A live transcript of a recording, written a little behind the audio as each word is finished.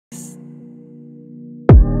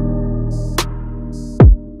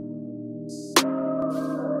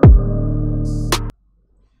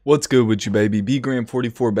What's good with you, baby?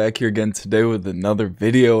 BGram44 back here again today with another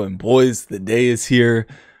video, and boys, the day is here.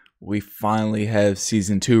 We finally have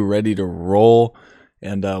season 2 ready to roll,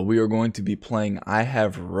 and we are going to be playing I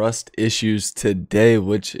Have Rust Issues today,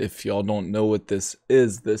 which if y'all don't know what this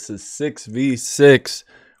is 6v6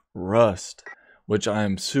 Rust, which I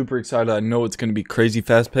am super excited. I know it's going to be crazy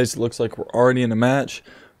fast paced. It looks like we're already in a match.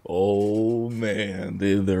 Oh man,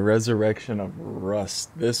 the resurrection of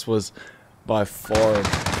Rust. This was by far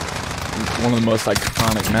one of the most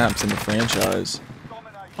iconic maps in the franchise.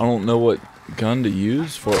 I don't know what gun to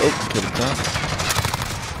use for. Oh, kill the top.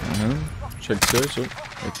 Check this. Oh,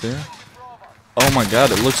 right there. Oh my god,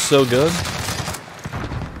 it looks so good.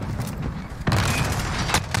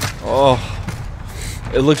 Oh,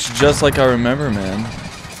 it looks just like I remember, man.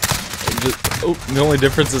 The only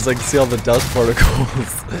difference is I can see all the dust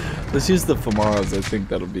particles. Let's use the Famaras. I think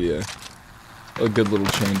that'll be a good little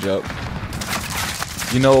change up.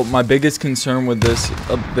 You know, my biggest concern with this,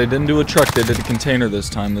 they didn't do a truck, they did a container this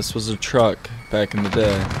time. This was a truck back in the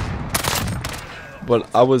day.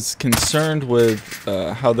 But I was concerned with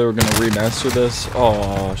how they were going to remaster this.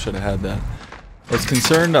 Oh, I should have had that. I was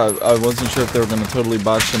concerned, I wasn't sure if they were going to totally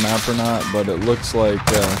botch the map or not, but it looks like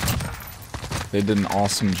they did an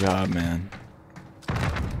awesome job, man.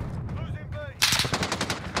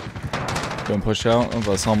 Gonna push out.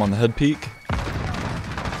 Oh, I saw him on the head peak.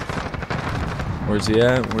 Where's he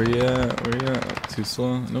at? Where you at? Where you at? Too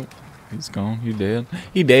slow? Nope. He's gone. He dead.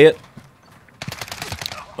 He dead.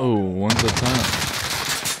 Oh, one's up top.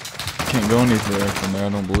 Can't go any further from there, I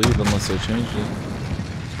don't believe, unless they changed it.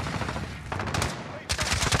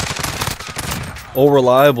 Old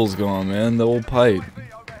Reliable's gone, man. The old pipe.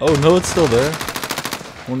 Oh, no, it's still there.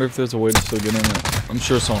 Wonder if there's a way to still get in it. I'm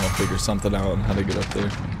sure someone will figure something out on how to get up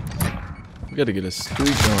there. We gotta get a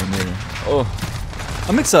streak going here. Oh.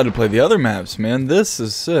 I'm excited to play the other maps, man. This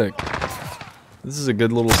is sick. This is a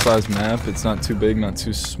good little size map. It's not too big, not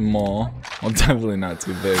too small. Well, definitely not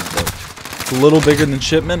too big, but it's a little bigger than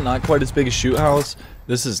Shipment. Not quite as big as Shoot House.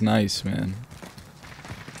 This is nice, man.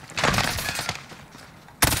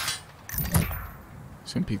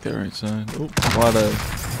 Just gonna peek that right side. Oh, why'd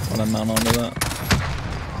I mount onto that?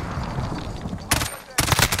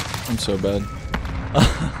 I'm so bad.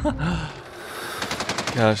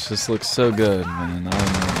 Gosh, this looks so good, man.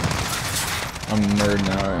 I'm a nerd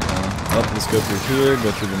now right now. Oh, let's go through here,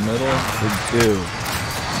 go through the middle. We do.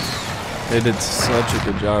 They did such a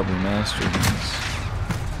good job remastering this.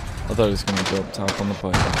 I thought it was gonna go up top on the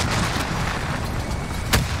pipe.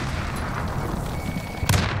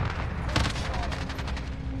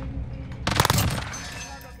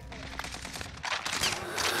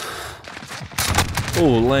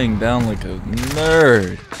 Oh, laying down like a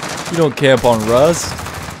nerd. You don't camp on Rust.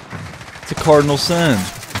 It's a cardinal sin.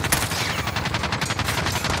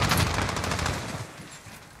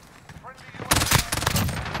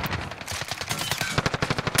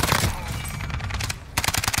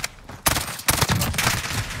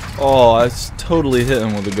 Oh, I totally hit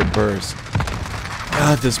him with a good burst.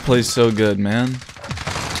 God, this plays so good, man.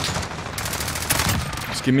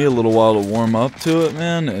 Just give me a little while to warm up to it,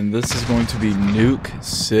 man, and this is going to be Nuke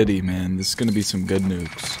City, man. This is going to be some good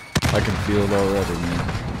nukes. I can feel it already, man.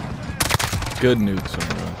 Good nukes on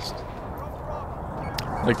Rust.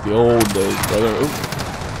 Like the old days, brother. Ooh.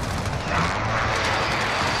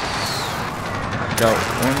 Got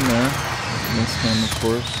one there. Missed him, of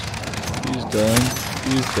course. He's dead.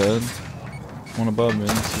 He's dead. One above me.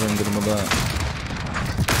 Let's see if I can get him with that.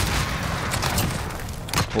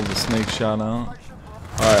 Pull the snake shot out.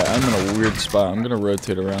 Alright, I'm in a weird spot. I'm going to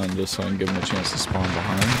rotate around just so I can give him a chance to spawn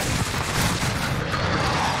behind.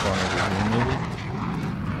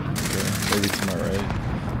 Maybe to my right.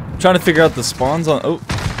 I'm trying to figure out the spawns on. Oh,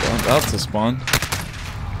 I'm about to spawn.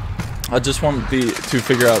 I just want to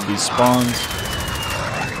figure out these spawns.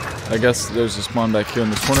 I guess there's a spawn back here in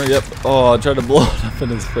this corner. Yep. Oh, I tried to blow it up in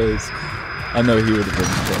his face. I know he would have been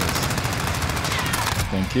close.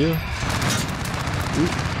 Thank you. Ooh,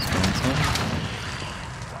 spawn time.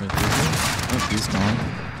 Oh, he's gone.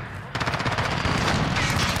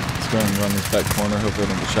 Let's go and run this back corner. Hopefully I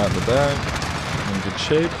don't get shot in the back. In good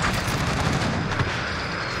shape.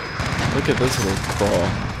 Look at this little crawl.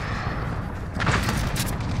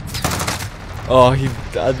 Oh,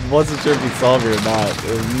 I wasn't sure if he saw me or not.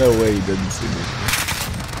 There's no way he didn't see me.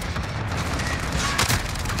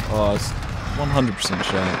 Oh, it's 100%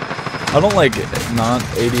 shot. I don't like not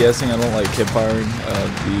ADSing. I don't like hip firing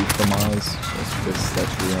the Famaras. That's because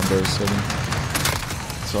that's Reamber City.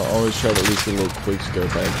 So I always try to at least get a little quick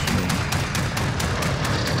scope action.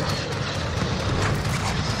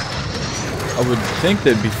 I would think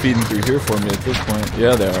they'd be feeding through here for me at this point.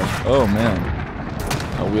 Yeah, they are. Oh, man.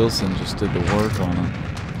 Wilson just did the work on him.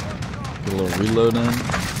 Get a little reload in.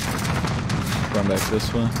 Run back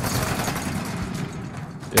this way.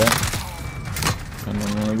 Yeah.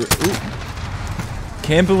 Ooh.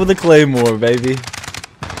 Camping with a claymore, baby.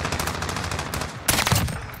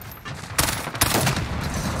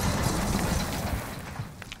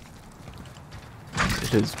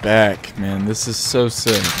 It is back, man. This is so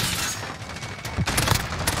sick.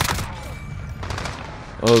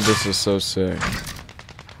 Oh, this is so sick.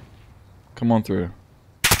 Come on through.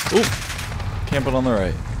 Ooh. Camping on the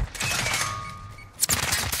right.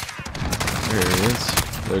 There he is.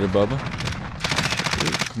 Later, Bubba.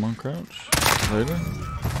 Ooh, come on, crouch. Later.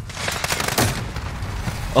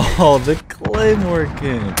 Oh, the claymore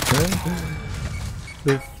camp, man.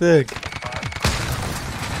 They're thick.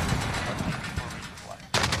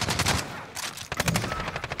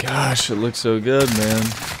 Gosh, it looks so good, man.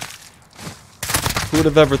 Who would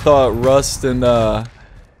have ever thought Rust and that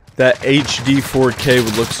HD 4K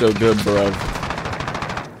would look so good, bro?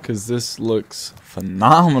 Because this looks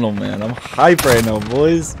phenomenal, man. I'm hype right now,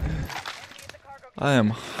 boys. I am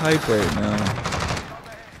hype right now.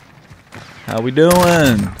 How we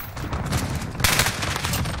doing?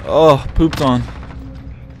 Oh, pooped on.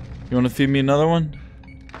 You want to feed me another one?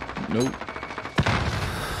 Nope.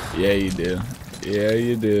 Yeah, you do. Yeah,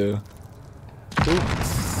 you do. Oop.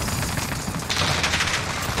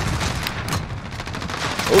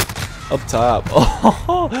 Oh, up top.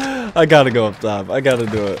 Oh, I gotta go up top. I gotta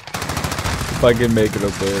do it. If I can make it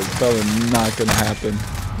up there, it's probably not gonna happen.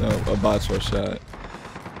 No, a botch shot.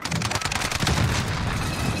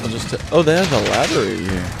 I'll just. Oh, they have a ladder right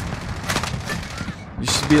here.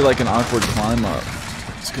 Used to be like an awkward climb up.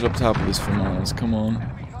 Let's get up top of this for miles. Come on.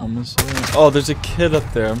 Almost there. Oh, there's a kid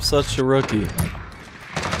up there. I'm such a rookie.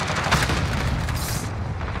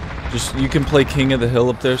 Just, you can play King of the Hill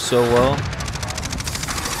up there so well.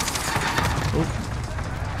 Oh.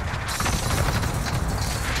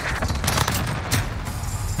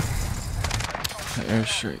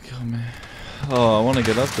 Airstrike, kill me. Oh, I want to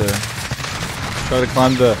get up there. Try to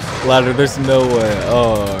climb the ladder. There's no way.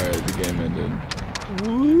 Oh, alright, the game ended.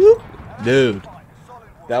 Woo. Dude,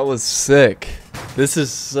 that was sick. This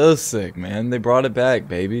is so sick, man. They brought it back,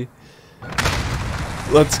 baby.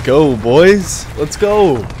 Let's go, boys. Let's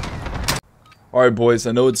go. Alright, boys.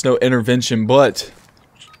 I know it's no intervention, but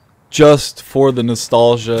just for the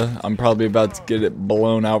nostalgia, I'm probably about to get it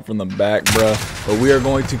blown out from the back, bruh. But we are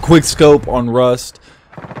going to quick scope on Rust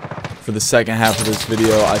for the second half of this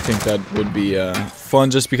video. I think that would be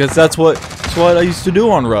fun, just because that's what I used to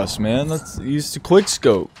do on Rust, man. I used to quick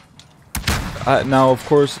scope. Now, of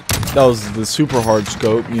course, that was the super hard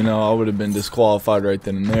scope. You know, I would have been disqualified right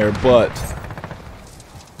then and there. But,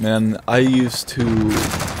 man, I used to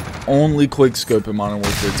only quick scope in Modern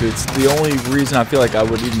Warfare 2. It's the only reason I feel like I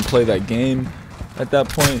would even play that game at that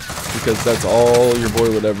point, because that's all your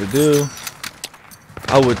boy would ever do.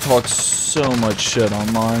 I would talk so much shit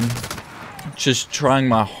online, just trying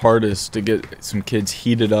my hardest to get some kids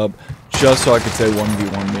heated up, just so I could say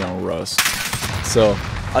 1v1 me on Rust. So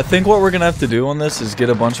I think what we're gonna have to do on this is get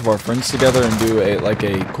a bunch of our friends together and do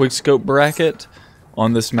a quick scope bracket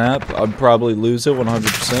on this map. I'd probably lose it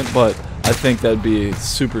 100%, but I think that'd be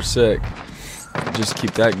super sick. Just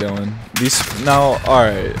keep that going. Now,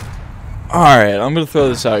 alright, I'm gonna throw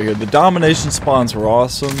this out here. The domination spawns were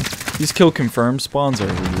awesome. These kill confirm spawns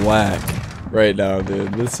are whack right now,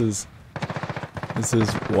 dude. This is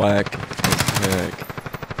whack as heck.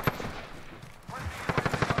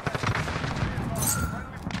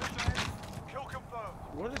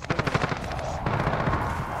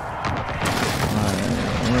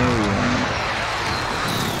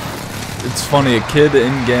 It's funny, a kid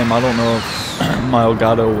in-game, I don't know if my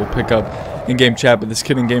Elgato will pick up in-game chat, but this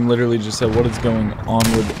kid in-game literally just said, what is going on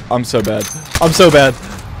with... I'm so bad. I'm so bad.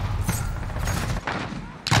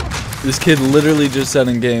 This kid literally just said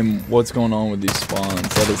in-game, what's going on with these spawns?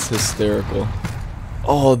 That is hysterical.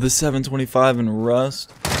 Oh, the 725 in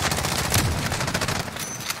Rust.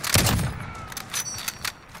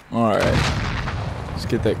 Alright. Let's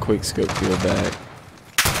get that quick scope feel back.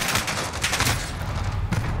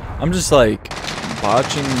 I'm just like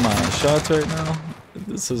botching my shots right now.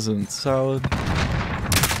 This isn't solid.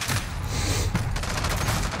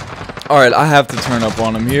 Alright, I have to turn up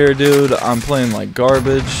on him here, dude. I'm playing like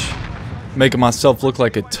garbage. Making myself look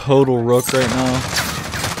like a total rook right now.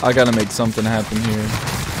 I gotta make something happen here.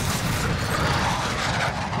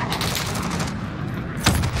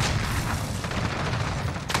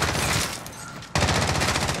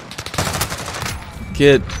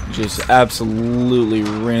 Kid just absolutely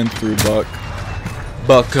ran through Buck.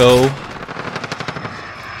 bucko.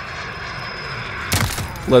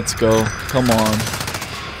 Let's go. Come on.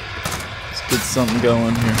 Let's get something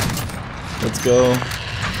going here. Let's go.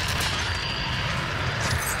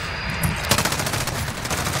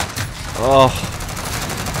 Oh.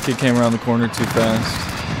 Kid came around the corner too fast.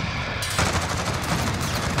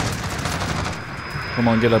 Come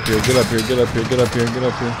on, get up here, get up here, get up here, get up here, get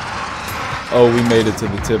up here. Oh, we made it to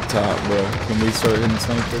the tip top, bro. Can we start hitting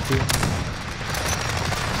sniper too?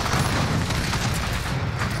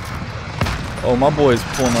 Oh, my boy's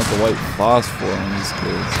pulling out the white phosphor on these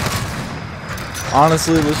kids.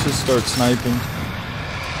 Honestly, let's just start sniping.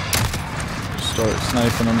 Start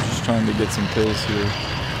sniping. I'm just trying to get some kills here.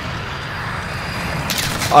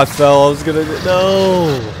 I fell. I was gonna.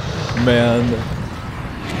 No! Man.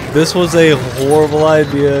 This was a horrible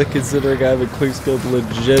idea considering I have a quickscope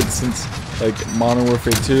legit since like Modern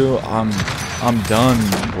Warfare 2. I'm done,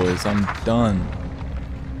 boys. I'm done.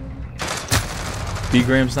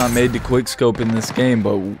 B-Gram's not made to quickscope in this game,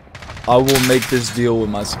 but I will make this deal with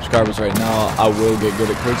my subscribers right now. I will get good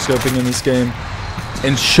at quickscoping in this game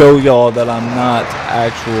and show y'all that I'm not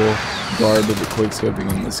actual garbage at quickscoping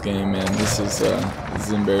in this game, man. This is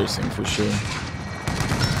embarrassing for sure.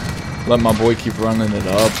 Let my boy keep running it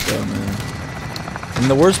up though, man. And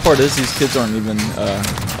the worst part is these kids aren't even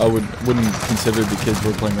I wouldn't consider the kids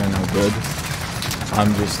we're playing right now good.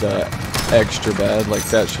 I'm just extra bad. Like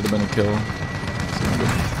that should have been a kill.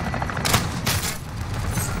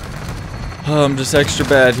 Oh, I'm just extra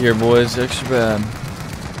bad here, boys. Extra bad.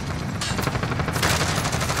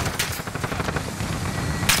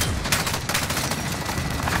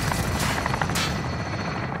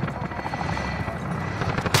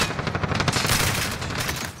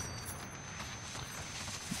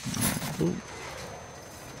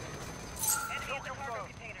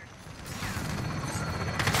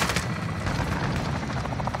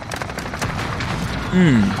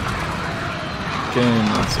 Game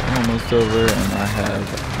is almost over, and I have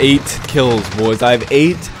 8 kills, boys. I have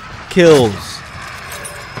 8 kills.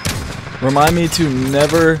 Remind me to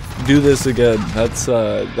never do this again. That's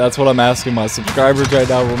what I'm asking my subscribers right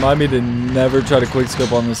now. Remind me to never try to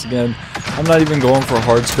quickscope on this again. I'm not even going for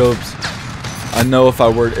hard scopes. I know if I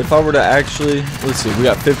were to actually, let's see, we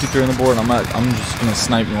got 53 on the board. I'm just gonna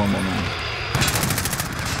snipe normal now.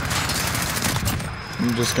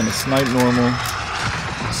 I'm just gonna snipe normal.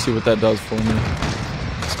 See what that does for me.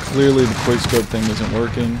 Clearly the quickscope thing isn't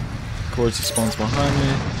working. Of course he spawns behind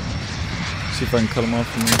me. See if I can cut him off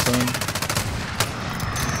from the inside.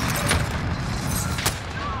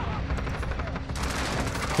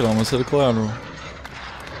 Could almost hit a collateral.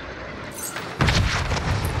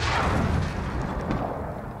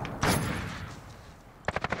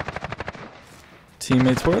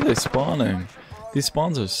 Teammates, where are they spawning? These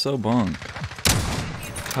spawns are so bunk.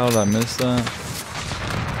 How did I miss that?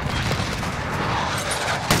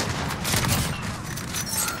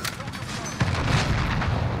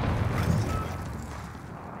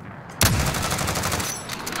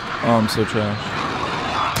 Oh, I'm so trash.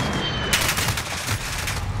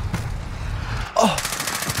 Oh,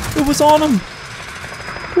 it was on him.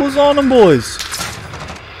 It was on him, boys.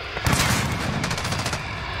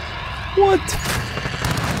 What?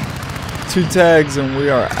 2 tags and we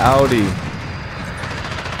are outie.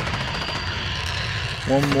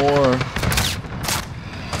 One more.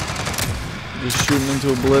 Just shooting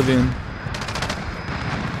into oblivion.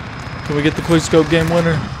 Can we get the quickscope game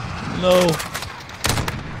winner? No.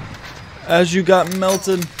 As you got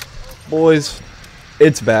melted, boys,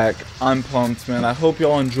 it's back. I'm pumped, man. I hope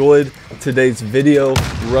y'all enjoyed today's video.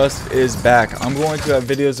 Rust is back. I'm going to have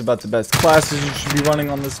videos about the best classes you should be running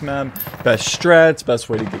on this map, best strats, best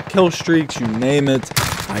way to get kill streaks, you name it.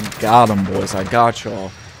 I got them, boys. I got y'all.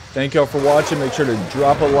 Thank y'all for watching. Make sure to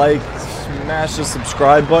drop a like, smash the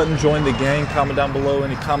subscribe button, join the gang, comment down below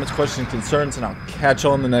any comments, questions, concerns, and I'll catch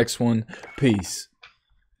y'all on the next one. Peace.